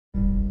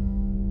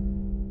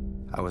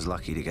I was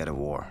lucky to get a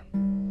war.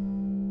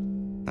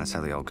 That's how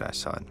the old guy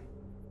saw it.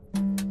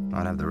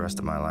 I'd have the rest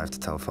of my life to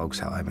tell folks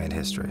how I made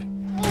history.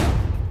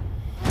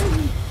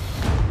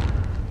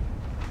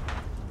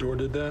 Door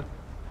did that?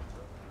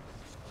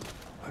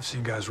 I've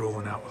seen guys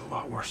rolling out with a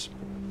lot worse.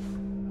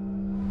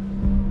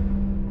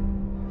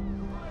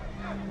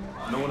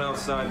 No one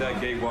outside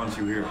that gate wants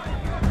you here.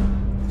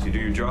 So you do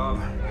your job,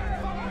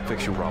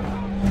 fix your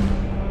problem.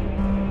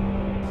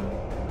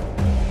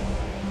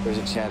 There's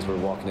a chance we're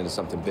walking into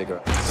something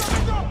bigger.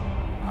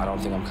 I don't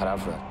think I'm cut out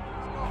for that.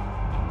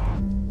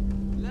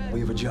 We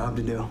have a job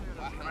to do.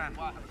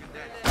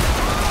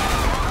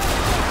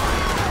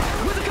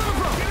 Where's it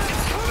coming from?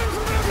 It's coming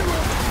from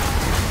everywhere!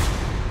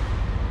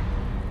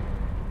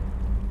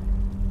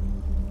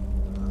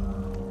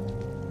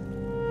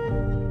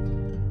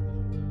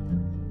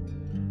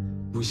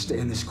 We stay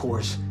in this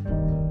course.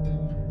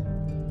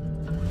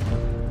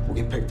 We'll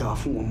get picked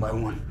off one by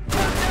one.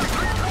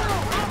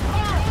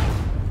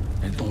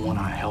 They don't want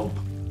our help.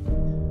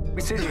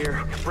 We sit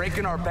here,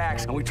 breaking our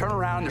backs, and we turn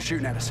around and they're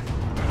shooting at us.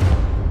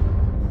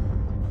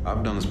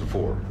 I've done this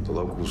before. The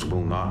locals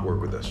will not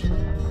work with us.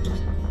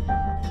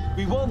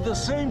 We want the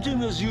same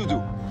thing as you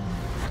do.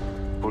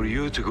 For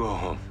you to go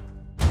home.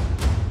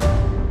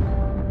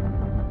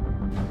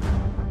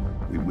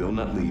 We will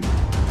not leave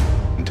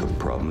until the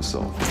problem is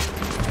solved.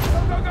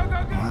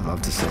 Well, I'd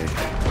love to say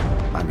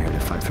I'm here to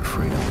fight for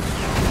freedom.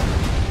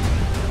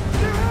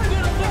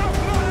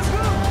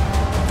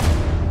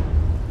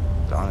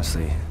 But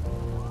honestly,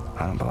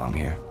 I don't belong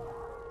here.